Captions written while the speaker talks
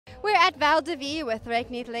We're at Val de Vie with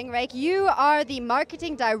Ryk Neethling. Ryk, you are the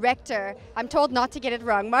marketing director. I'm told not to get it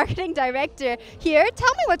wrong. Marketing director here.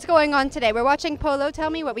 Tell me what's going on today. We're watching polo.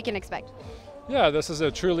 Tell me what we can expect. Yeah, this is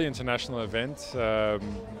a truly international event.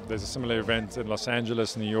 There's a similar event in Los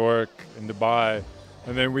Angeles, New York, in Dubai,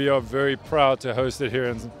 and then we are very proud to host it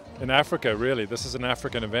here in Africa, really. This is an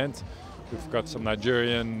African event. We've got some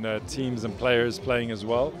Nigerian teams and players playing as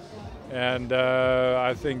well. And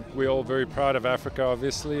I think we're all very proud of Africa,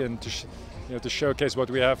 obviously, and to showcase what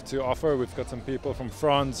we have to offer. We've got some people from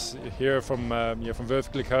France here, from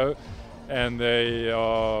Veuve Clicquot, and they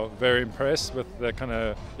are very impressed with the kind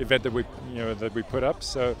of event that we put up.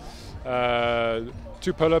 So,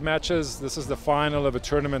 2 polo matches. This is the final of a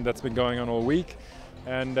tournament that's been going on all week,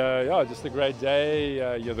 and yeah, just a great day.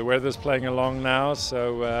 The weather's playing along now,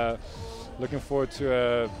 so looking forward to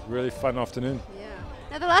a really fun afternoon. Yeah.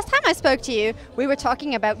 Now, the last time I spoke to you, we were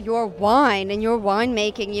talking about your wine and your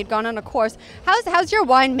winemaking. You'd gone on a course. How's your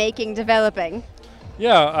winemaking developing?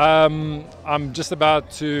 Yeah, I'm just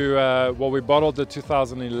about to. Well, we bottled the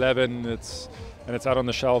 2011. It's out on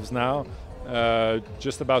the shelves now.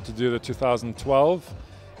 Just about to do the 2012.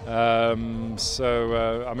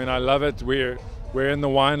 So I mean, I love it. We're in the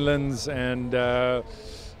winelands, and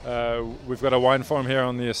we've got a wine farm here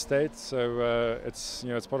on the estate. So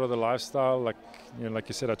it's part of the lifestyle. Like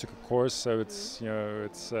you said, I took a course, so it's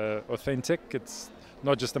authentic. It's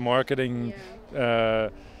not just a marketing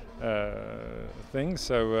thing.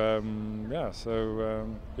 So yeah. So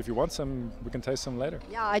if you want some, we can taste some later.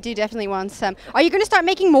 Yeah, I do definitely want some. Are you going to start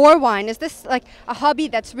making more wine? Is this like a hobby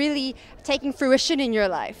that's really taking fruition in your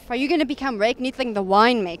life? Are you going to become Ryk Neethling, the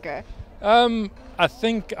winemaker? I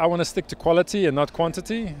think I want to stick to quality and not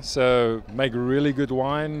quantity. So make really good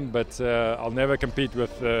wine, but I'll never compete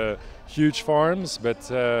with huge farms.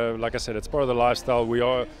 But like I said, it's part of the lifestyle. We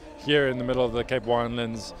are here in the middle of the Cape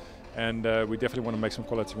Winelands, and we definitely want to make some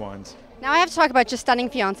quality wines. Now I have to talk about your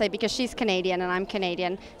stunning fiance because she's Canadian and I'm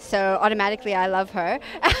Canadian, so automatically I love her.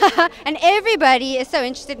 And everybody is so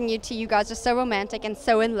interested in you two. You guys are so romantic and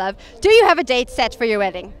so in love. Do you have a date set for your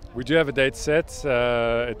wedding? We do have a date set.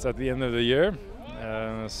 It's at the end of the year.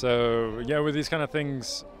 So yeah, with these kind of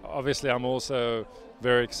things, obviously I'm also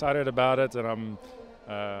very excited about it, and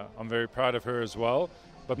I'm very proud of her as well.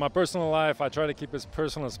 But my personal life, I try to keep as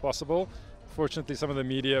personal as possible. Fortunately, some of the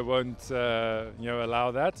media won't,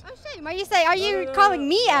 allow that. Oh, shame. Are you calling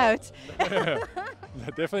me out?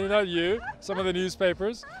 Definitely not you. Some of the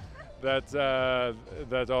newspapers that are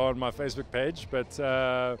on my Facebook page, but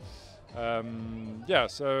yeah.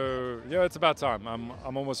 So yeah, it's about time.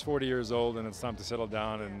 I'm almost 40 years old, and it's time to settle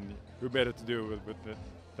down. And who better to do it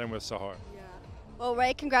than with Sahar? Yeah. Well,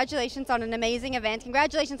 Ryk, congratulations on an amazing event.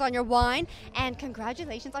 Congratulations on your wine, and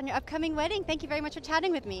congratulations on your upcoming wedding. Thank you very much for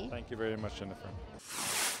chatting with me. Thank you very much, Jennifer.